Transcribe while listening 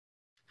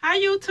Hi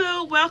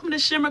YouTube, welcome to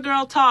Shimmer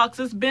Girl Talks.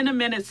 It's been a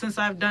minute since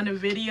I've done a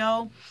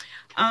video.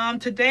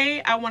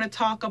 Today I want to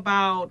talk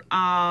about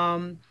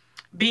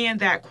being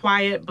that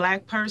quiet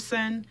black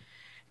person.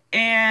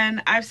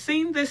 And I've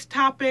seen this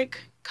topic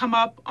come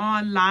up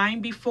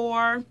online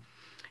before.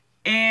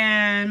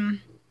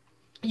 And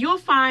you'll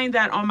find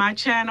that on my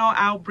channel,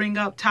 I'll bring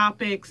up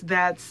topics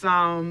that's,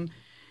 been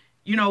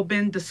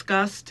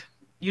discussed,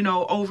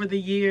 over the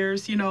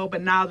years,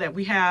 but now that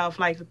we have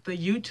like the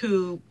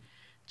YouTube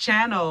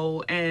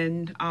channel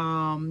and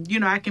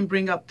I can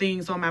bring up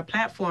things on my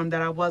platform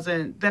that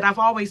I've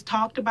always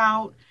talked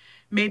about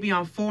maybe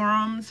on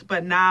forums,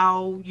 but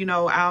now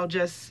I'll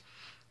just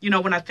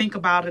when I think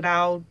about it,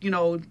 I'll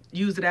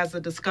use it as a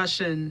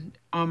discussion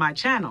on my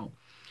channel.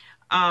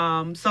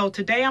 So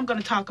today I'm going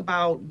to talk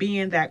about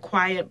being that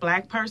quiet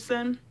black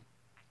person.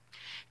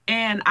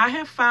 And I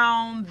have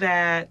found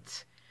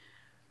that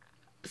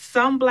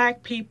some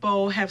black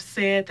people have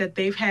said that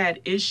they've had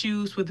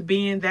issues with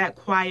being that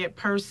quiet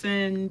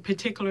person,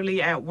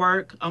 particularly at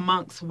work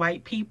amongst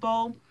white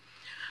people.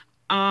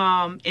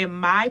 In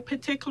my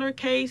particular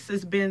case,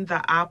 it's been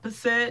the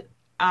opposite.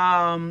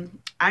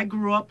 I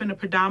grew up in a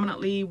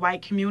predominantly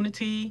white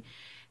community,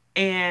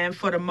 and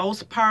for the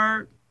most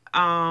part,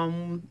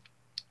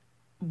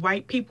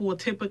 white people will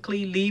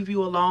typically leave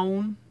you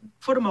alone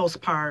for the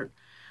most part.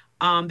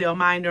 They'll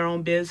mind their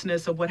own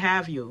business or what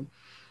have you.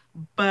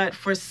 But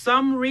for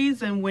some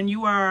reason, when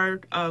you are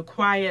a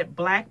quiet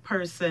black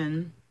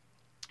person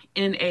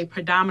in a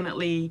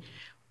predominantly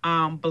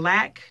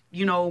black,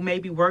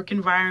 maybe work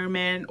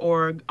environment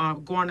or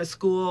going to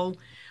school,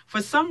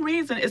 for some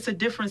reason, it's a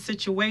different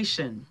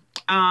situation.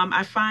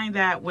 I find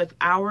that with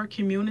our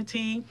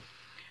community,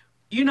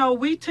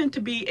 we tend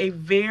to be a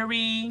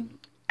very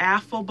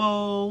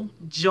affable,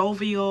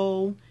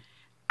 jovial,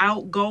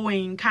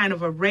 outgoing kind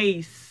of a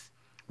race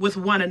with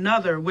one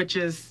another, which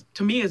is,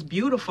 to me, is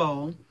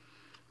beautiful.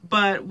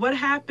 But what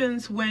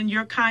happens when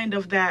you're kind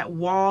of that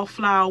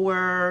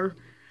wallflower,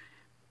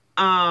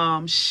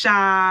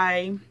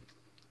 shy,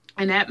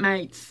 and that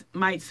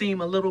might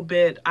seem a little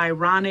bit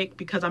ironic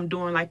because I'm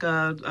doing like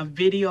a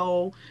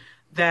video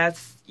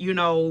that's,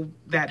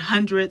 that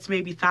hundreds,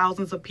 maybe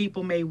thousands of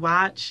people may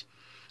watch.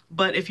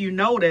 But if you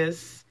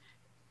notice,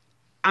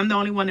 I'm the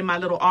only one in my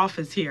little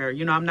office here.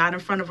 I'm not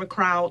in front of a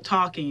crowd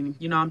talking.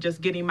 I'm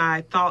just getting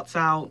my thoughts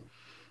out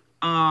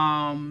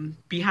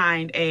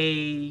behind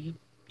a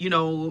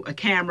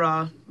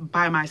camera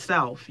by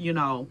myself,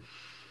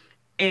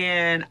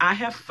 And I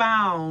have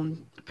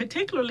found,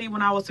 particularly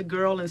when I was a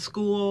girl in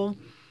school,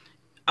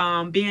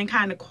 being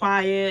kind of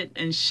quiet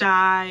and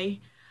shy,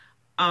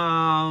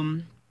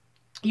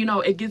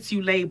 it gets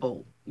you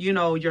labeled.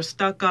 You're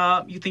stuck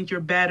up, you think you're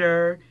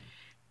better.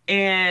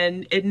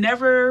 And it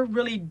never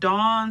really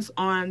dawns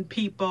on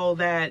people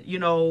that,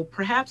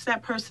 perhaps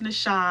that person is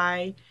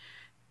shy.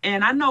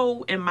 And I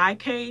know in my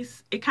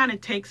case, it kind of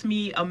takes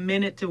me a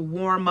minute to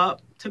warm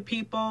up to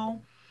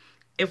people.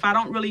 If I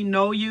don't really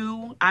know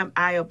you,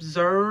 I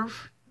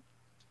observe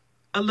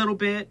a little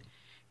bit.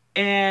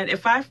 And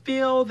if I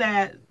feel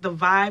that the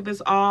vibe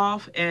is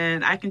off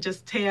and I can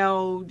just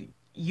tell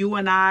you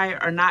and I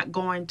are not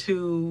going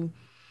to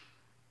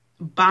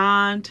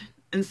bond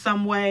in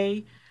some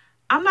way,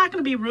 I'm not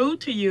going to be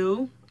rude to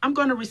you. I'm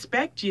going to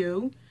respect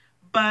you,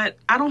 but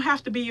I don't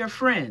have to be your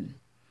friend.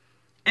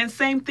 And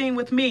same thing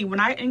with me. When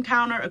I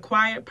encounter a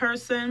quiet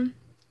person,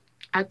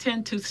 I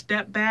tend to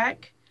step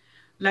back,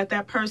 let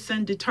that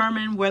person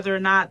determine whether or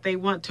not they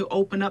want to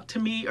open up to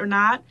me or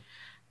not.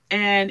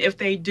 And if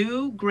they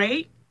do,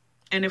 great.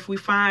 And if we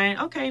find,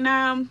 okay,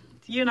 now,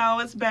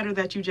 it's better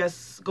that you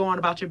just go on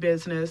about your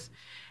business.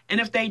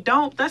 And if they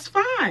don't, that's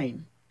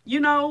fine.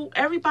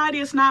 Everybody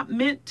is not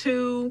meant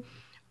to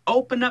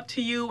open up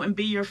to you and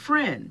be your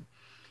friend.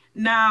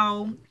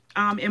 Now,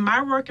 in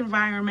my work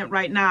environment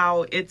right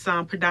now, it's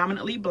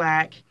predominantly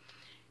black.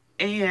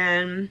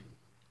 And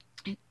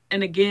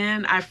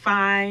again, I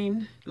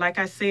find, like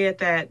I said,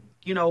 that,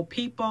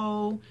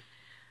 people,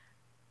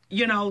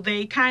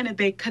 they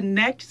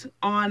connect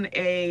on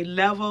a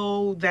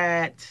level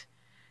that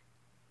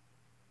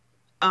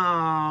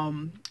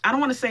I don't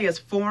want to say is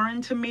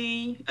foreign to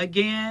me.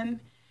 Again,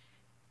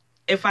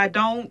 if I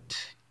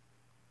don't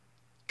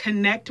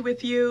connect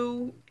with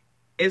you,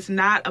 it's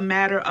not a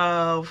matter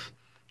of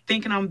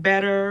thinking I'm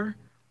better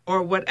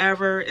or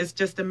whatever. It's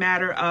just a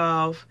matter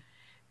of,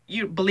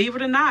 believe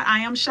it or not, I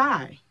am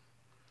shy.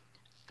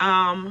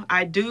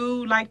 I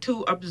do like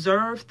to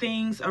observe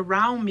things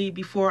around me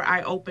before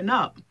I open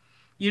up.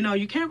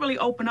 You can't really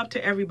open up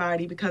to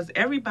everybody because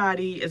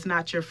everybody is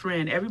not your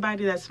friend.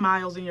 Everybody that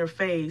smiles in your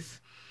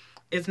face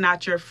is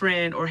not your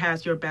friend or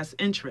has your best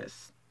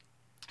interests.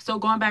 So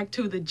going back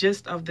to the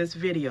gist of this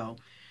video,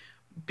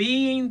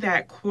 being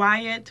that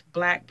quiet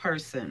black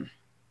person,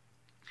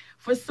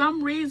 for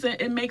some reason,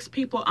 it makes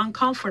people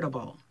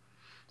uncomfortable.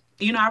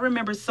 I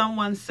remember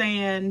someone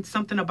saying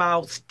something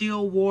about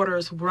still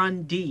waters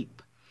run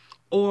deep.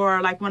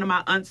 Or like one of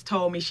my aunts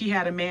told me, she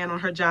had a man on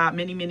her job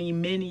many, many,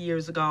 many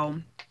years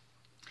ago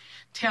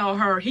tell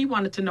her he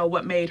wanted to know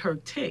what made her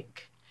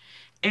tick.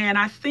 And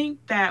I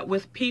think that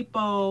with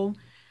people,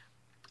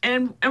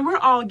 and we're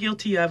all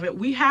guilty of it,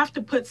 we have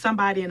to put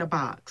somebody in a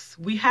box.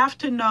 We have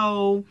to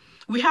know,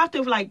 we have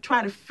to like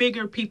try to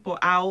figure people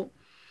out.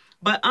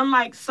 But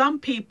unlike some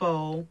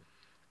people,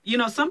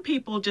 some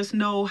people just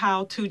know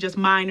how to just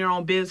mind their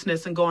own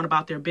business and go on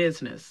about their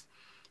business.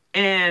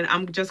 And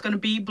I'm just going to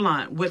be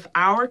blunt. With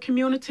our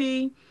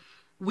community,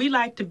 we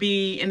like to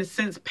be, in a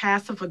sense,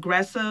 passive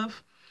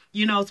aggressive,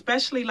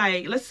 especially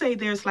like, let's say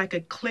there's like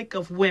a clique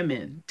of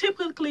women.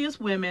 Typically, it's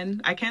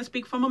women. I can't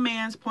speak from a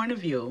man's point of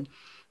view,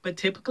 but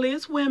typically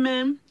it's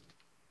women.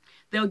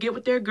 They'll get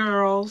with their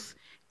girls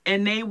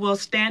and they will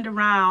stand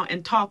around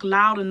and talk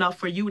loud enough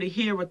for you to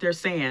hear what they're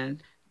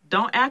saying.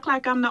 Don't act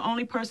like I'm the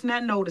only person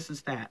that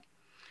notices that,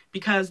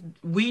 because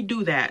we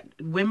do that.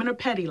 Women are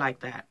petty like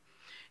that.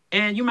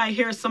 And you might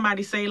hear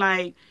somebody say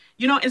like,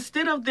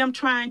 instead of them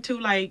trying to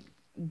like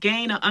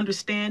gain an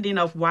understanding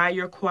of why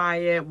you're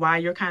quiet, why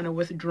you're kind of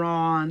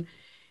withdrawn,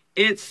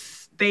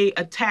 they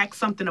attack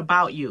something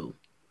about you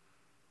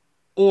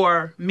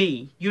or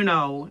me,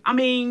 I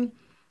mean,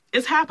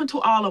 it's happened to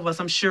all of us,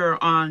 I'm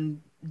sure,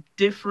 on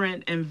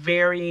different and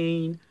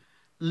varying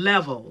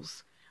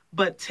levels.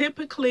 But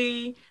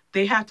typically,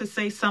 they have to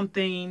say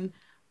something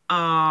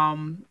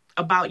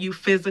about you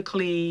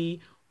physically,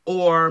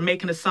 or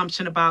make an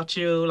assumption about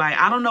you. Like,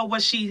 I don't know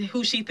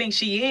who she thinks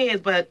she is,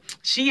 but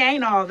she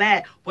ain't all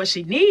that. What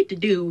she need to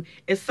do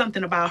is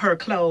something about her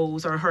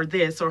clothes or her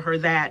this or her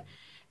that.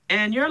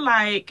 And you're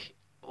like,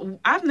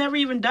 I've never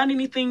even done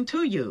anything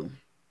to you,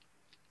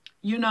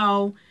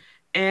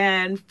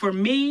 And for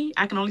me,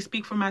 I can only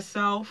speak for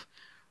myself.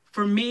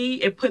 For me,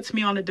 it puts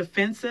me on the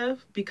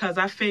defensive, because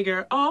I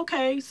figure, oh,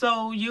 okay,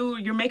 so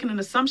you're making an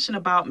assumption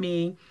about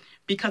me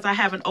because I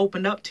haven't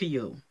opened up to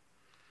you.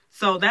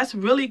 So that's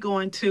really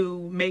going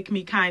to make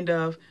me kind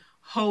of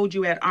hold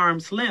you at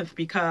arm's length,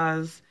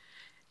 because,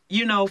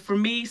 for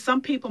me,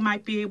 some people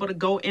might be able to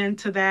go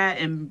into that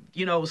and,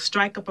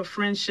 strike up a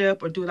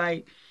friendship, or do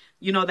like,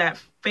 that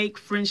fake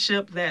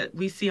friendship that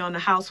we see on the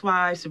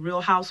Housewives, the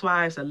Real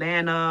Housewives,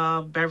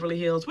 Atlanta, Beverly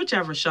Hills,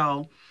 whichever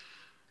show.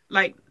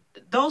 Like,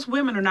 those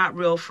women are not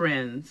real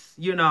friends.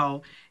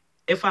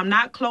 If I'm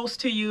not close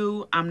to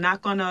you, I'm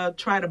not going to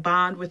try to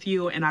bond with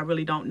you, and I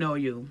really don't know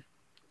you.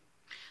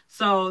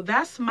 So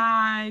that's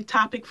my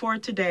topic for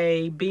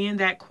today, being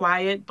that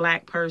quiet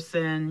Black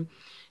person.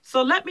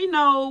 So let me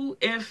know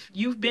if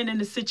you've been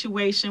in a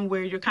situation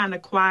where you're kind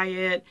of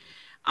quiet,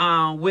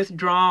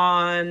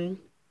 withdrawn,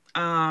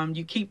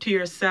 you keep to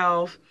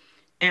yourself,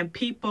 and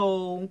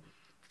people,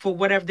 for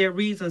whatever their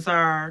reasons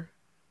are,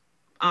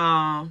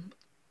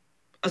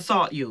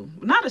 assault you.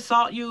 Not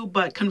assault you,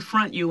 but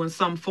confront you in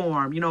some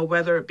form,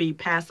 whether it be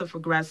passive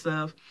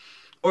aggressive,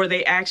 or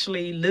they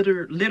actually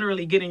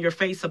literally get in your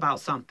face about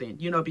something,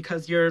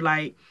 because you're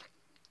like,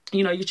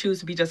 you choose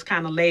to be just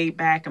kind of laid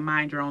back and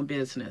mind your own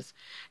business.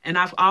 And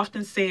I've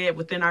often said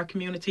within our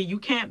community, you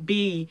can't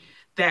be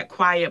that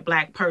quiet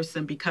Black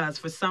person, because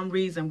for some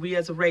reason, we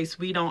as a race,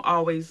 we don't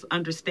always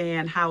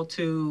understand how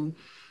to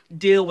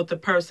deal with the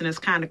person that's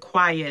kind of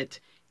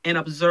quiet and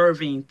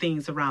observing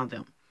things around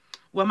them.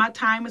 Well, my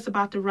time is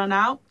about to run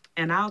out,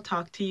 and I'll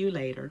talk to you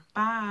later.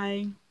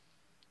 Bye.